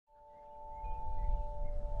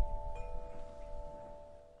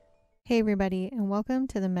Hey everybody, and welcome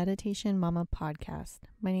to the Meditation Mama podcast.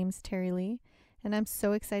 My name's Terry Lee, and I'm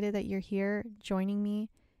so excited that you're here joining me.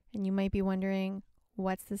 And you might be wondering,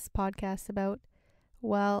 what's this podcast about?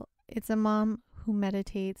 Well, it's a mom who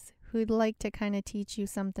meditates who'd like to kind of teach you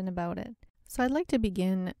something about it. So I'd like to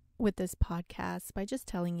begin with this podcast by just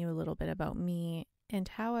telling you a little bit about me and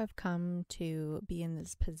how I've come to be in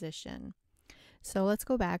this position. So let's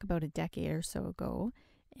go back about a decade or so ago.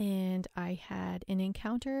 And I had an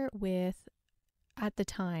encounter with, at the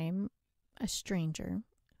time, a stranger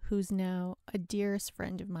who's now a dearest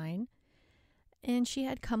friend of mine. And she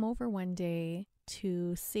had come over one day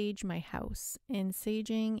to sage my house. And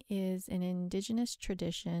saging is an indigenous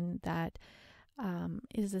tradition that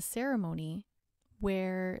is a ceremony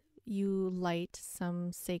where you light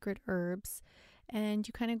some sacred herbs and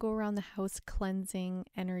you kind of go around the house cleansing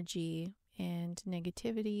energy and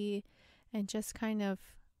negativity and just kind of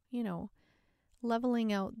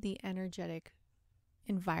leveling out the energetic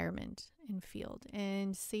environment and field.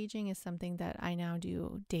 And saging is something that I now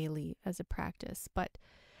do daily as a practice. But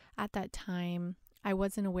at that time, I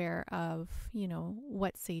wasn't aware of,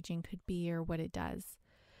 what saging could be or what it does.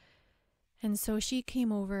 And so she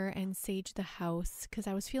came over and saged the house because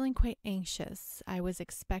I was feeling quite anxious. I was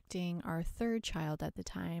expecting our third child at the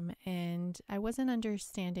time, and I wasn't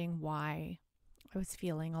understanding why I was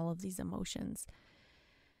feeling all of these emotions.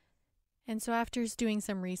 And so after doing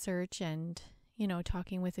some research and,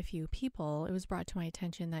 talking with a few people, it was brought to my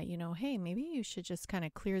attention that, hey, maybe you should just kind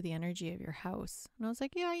of clear the energy of your house. And I was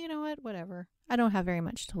like, yeah, you know what, whatever. I don't have very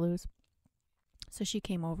much to lose. So she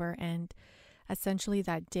came over, and essentially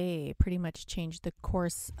that day pretty much changed the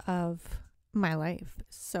course of my life.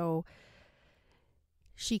 So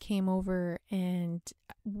she came over, and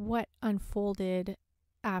what unfolded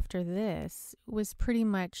after this was pretty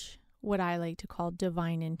much what I like to call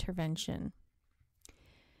divine intervention.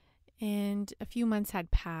 And a few months had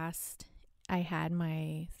passed. I had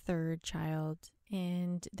my third child,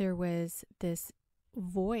 and there was this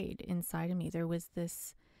void inside of me. There was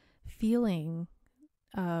this feeling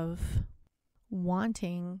of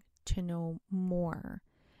wanting to know more.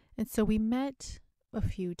 And so we met a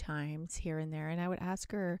few times here and there, and I would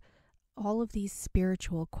ask her all of these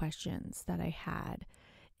spiritual questions that I had.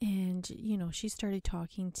 And, she started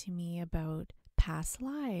talking to me about past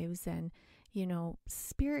lives and,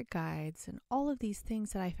 spirit guides and all of these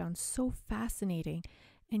things that I found so fascinating.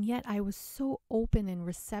 And yet I was so open and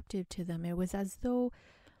receptive to them. It was as though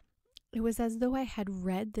I had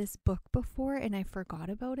read this book before and I forgot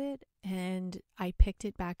about it. And I picked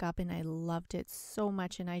it back up and I loved it so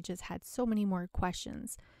much. And I just had so many more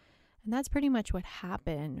questions. And that's pretty much what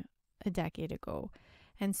happened a decade ago.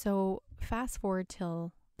 And so fast forward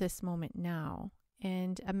till this moment now,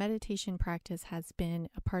 and a meditation practice has been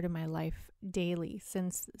a part of my life daily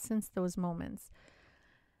since those moments.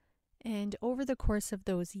 And over the course of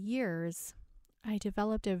those years, I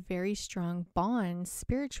developed a very strong bond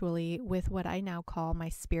spiritually with what I now call my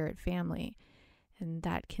spirit family. And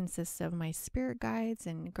that consists of my spirit guides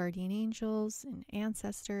and guardian angels and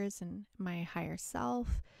ancestors and my higher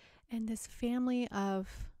self, and this family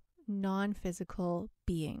of non-physical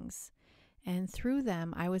beings. And through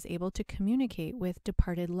them, I was able to communicate with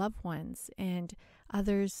departed loved ones and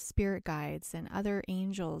other spirit guides and other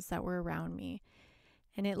angels that were around me.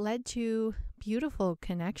 And it led to beautiful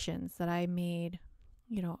connections that I made,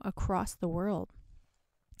 across the world.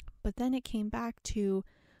 But then it came back to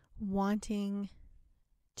wanting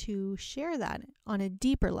to share that on a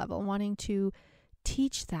deeper level, wanting to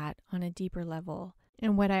teach that on a deeper level.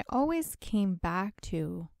 And what I always came back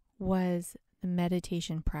to was the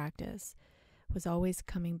meditation practice. Was always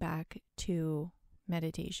coming back to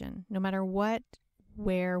meditation. No matter what,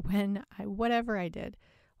 where, when, whatever I did,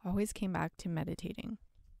 always came back to meditating.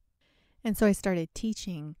 And so I started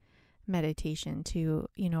teaching meditation to,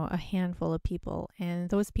 a handful of people. And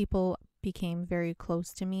those people became very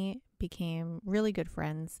close to me, became really good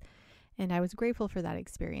friends. And I was grateful for that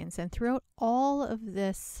experience. And throughout all of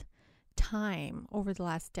this time over the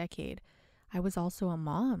last decade, I was also a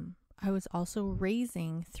mom. I was also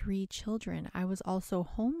raising 3 children. I was also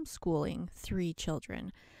homeschooling 3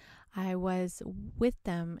 children. I was with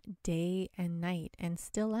them day and night and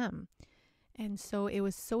still am. And so it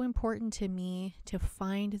was so important to me to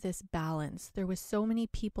find this balance. There was so many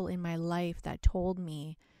people in my life that told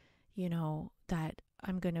me, that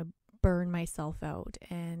I'm going to burn myself out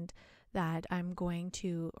and that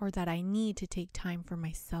that I need to take time for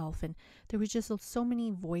myself. And there was just so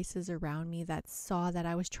many voices around me that saw that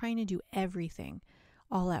I was trying to do everything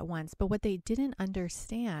all at once. But what they didn't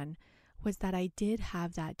understand was that I did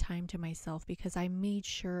have that time to myself because I made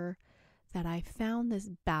sure that I found this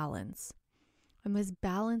balance. And this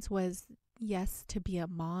balance was, yes, to be a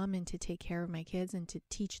mom and to take care of my kids and to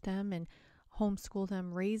teach them and homeschool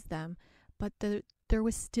them, raise them. But there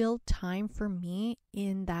was still time for me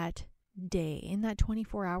in that day. In that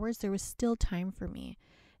 24 hours, there was still time for me.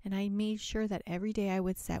 And I made sure that every day I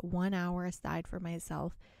would set 1 hour aside for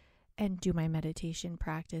myself and do my meditation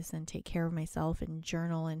practice and take care of myself and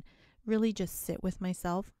journal and really just sit with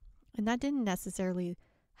myself. And that didn't necessarily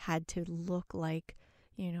had to look like,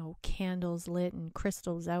 candles lit and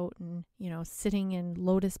crystals out and, sitting in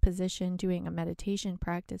lotus position doing a meditation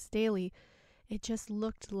practice daily. It just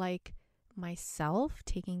looked like myself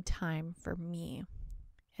taking time for me.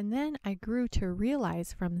 And then I grew to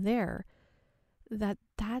realize from there that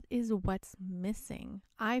is what's missing.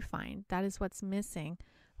 I find that is what's missing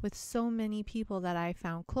with so many people that I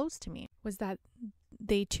found close to me, was that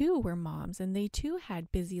they too were moms and they too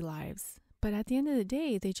had busy lives. But at the end of the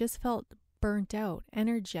day, they just felt burnt out.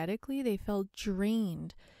 Energetically, they felt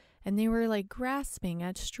drained. And they were like grasping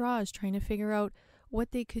at straws, trying to figure out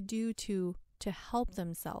what they could do to help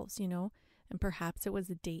themselves, And perhaps it was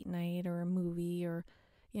a date night or a movie or,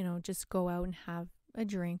 just go out and have a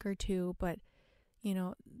drink or two. But,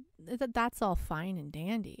 that's all fine and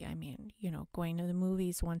dandy. I mean, going to the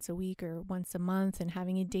movies once a week or once a month and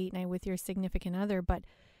having a date night with your significant other. But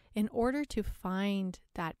in order to find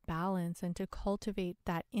that balance and to cultivate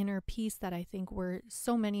that inner peace that I think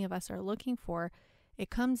so many of us are looking for,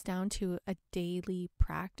 it comes down to a daily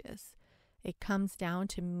practice. It comes down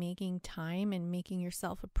to making time and making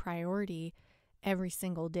yourself a priority every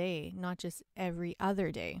single day, not just every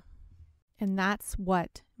other day. And that's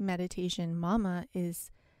what Meditation Mama is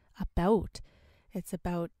about. It's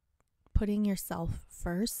about putting yourself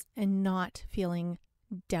first and not feeling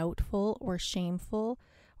doubtful or shameful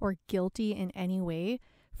or guilty in any way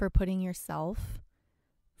for putting yourself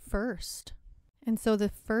first. And so the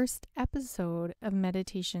first episode of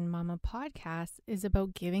Meditation Mama podcast is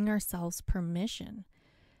about giving ourselves permission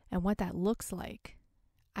and what that looks like.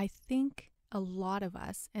 I think a lot of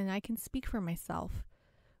us, and I can speak for myself,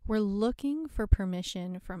 we're looking for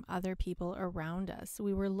permission from other people around us.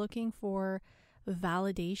 We were looking for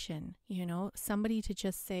validation, somebody to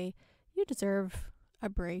just say, you deserve a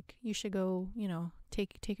break. You should go,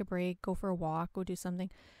 take a break, go for a walk, go do something.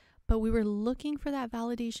 But we were looking for that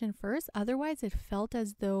validation first. Otherwise, it felt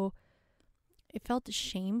as though it felt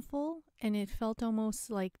shameful and it felt almost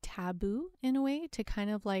like taboo in a way to kind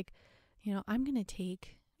of like, I'm going to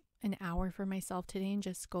take an hour for myself today and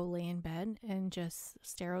just go lay in bed and just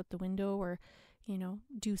stare out the window or,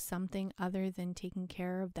 do something other than taking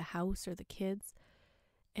care of the house or the kids.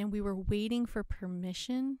 And we were waiting for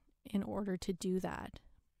permission in order to do that.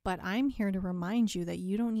 But I'm here to remind you that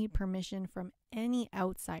you don't need permission from any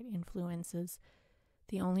outside influences.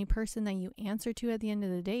 The only person that you answer to at the end of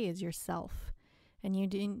the day is yourself. And you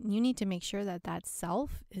need to make sure that that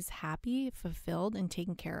self is happy, fulfilled, and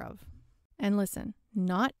taken care of. And listen,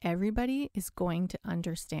 not everybody is going to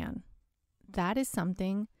understand. That is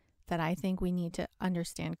something that I think we need to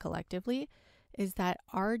understand collectively, is that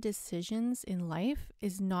our decisions in life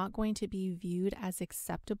is not going to be viewed as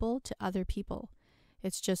acceptable to other people.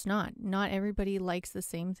 It's just not. Not everybody likes the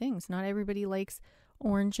same things. Not everybody likes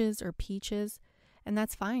oranges or peaches, and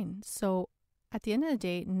that's fine. So at the end of the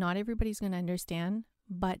day, not everybody's going to understand,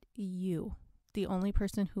 but you. The only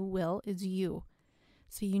person who will is you.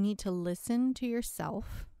 So you need to listen to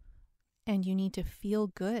yourself and you need to feel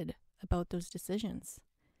good about those decisions.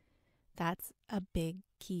 That's a big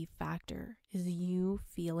key factor, is you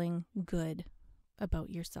feeling good about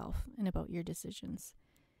yourself and about your decisions.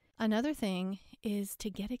 Another thing is to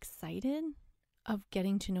get excited of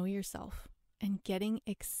getting to know yourself and getting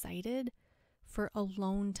excited for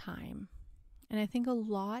alone time. And I think a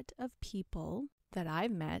lot of people that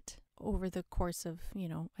I've met over the course of,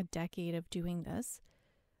 a decade of doing this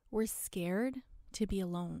were scared to be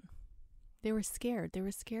alone. They were scared. They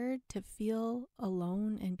were scared to feel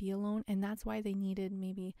alone and be alone. And that's why they needed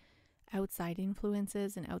maybe outside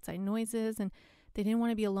influences and outside noises. And they didn't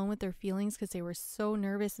want to be alone with their feelings because they were so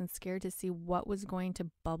nervous and scared to see what was going to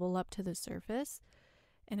bubble up to the surface.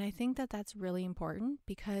 And I think that that's really important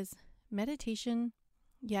because meditation,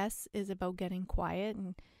 yes, is about getting quiet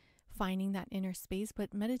and finding that inner space.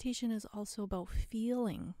 But meditation is also about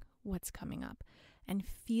feeling what's coming up and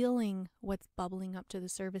feeling what's bubbling up to the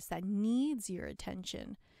surface that needs your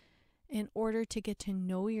attention in order to get to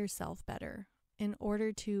know yourself better, in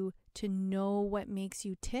order to know what makes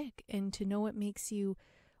you tick and to know what makes you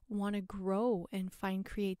want to grow and find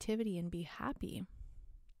creativity and be happy.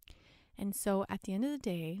 And so at the end of the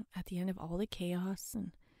day, at the end of all the chaos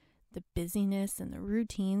and the busyness and the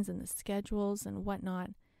routines and the schedules and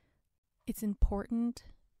whatnot, it's important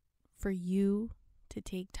for you to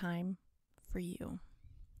take time for you.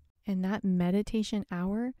 And that meditation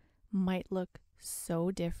hour might look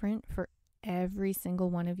so different for every single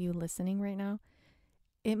one of you listening right now.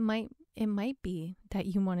 It might be that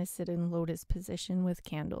you want to sit in lotus position with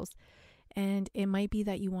candles. And it might be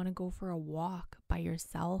that you want to go for a walk by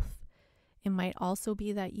yourself. It might also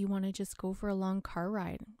be that you want to just go for a long car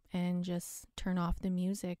ride and just turn off the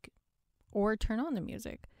music or turn on the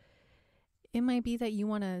music. It might be that you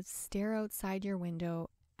want to stare outside your window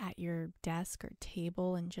at your desk or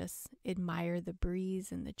table and just admire the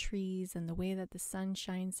breeze and the trees and the way that the sun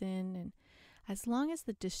shines in. And as long as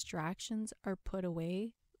the distractions are put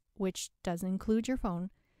away, which does include your phone,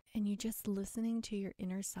 and you're just listening to your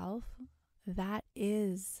inner self, that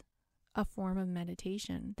is a form of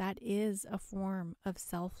meditation. That is a form of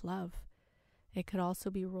self-love. It could also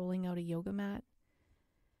be rolling out a yoga mat.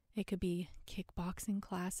 It could be kickboxing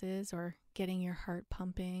classes or getting your heart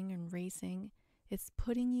pumping and racing. It's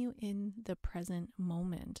putting you in the present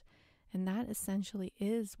moment. And that essentially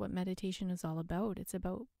is what meditation is all about. It's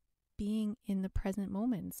about being in the present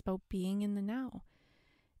moment. It's about being in the now.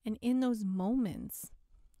 And in those moments,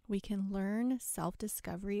 we can learn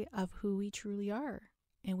self-discovery of who we truly are.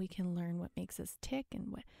 And we can learn what makes us tick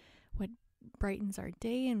and what brightens our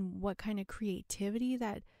day and what kind of creativity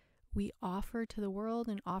that we offer to the world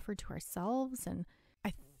and offer to ourselves. And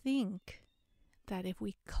I think that if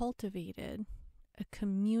we cultivated a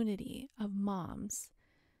community of moms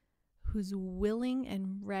who's willing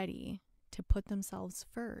and ready to put themselves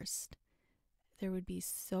first, there would be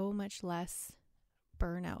so much less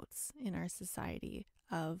burnouts in our society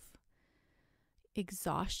of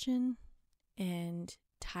exhaustion and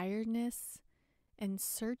tiredness and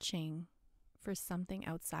searching for something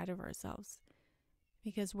outside of ourselves.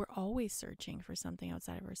 Because we're always searching for something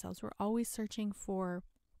outside of ourselves. We're always searching for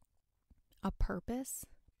a purpose.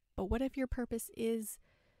 But what if your purpose is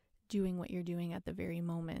doing what you're doing at the very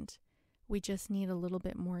moment? We just need a little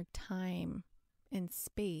bit more time and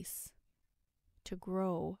space to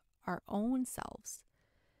grow our own selves.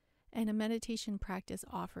 And a meditation practice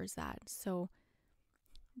offers that. So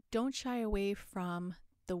don't shy away from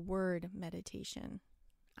the word meditation.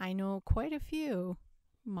 I know quite a few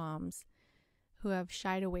moms who have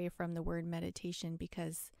shied away from the word meditation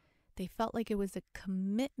because they felt like it was a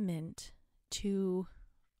commitment to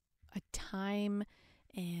a time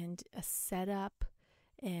and a setup.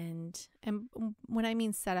 And when I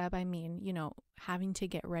mean setup, I mean, having to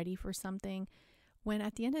get ready for something. When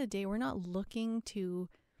at the end of the day, we're not looking to,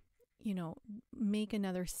 make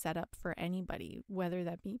another setup for anybody, whether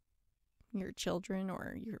that be your children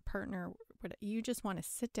or your partner. You just want to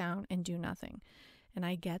sit down and do nothing. And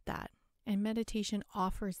I get that. And meditation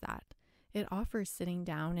offers that. It offers sitting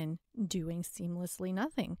down and doing seamlessly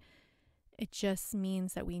nothing. It just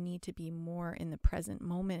means that we need to be more in the present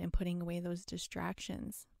moment and putting away those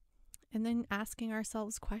distractions. And then asking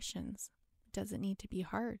ourselves questions. Does it need to be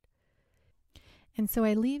hard? And so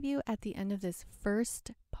I leave you at the end of this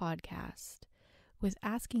first podcast with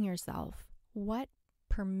asking yourself, what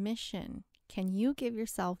permission can you give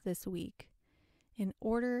yourself this week in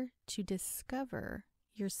order to discover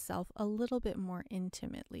yourself a little bit more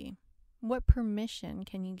intimately? What permission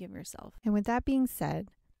can you give yourself? And with that being said,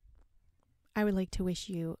 I would like to wish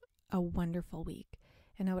you a wonderful week.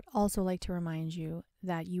 And I would also like to remind you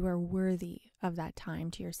that you are worthy of that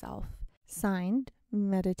time to yourself. Signed,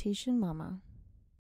 Meditation Mama.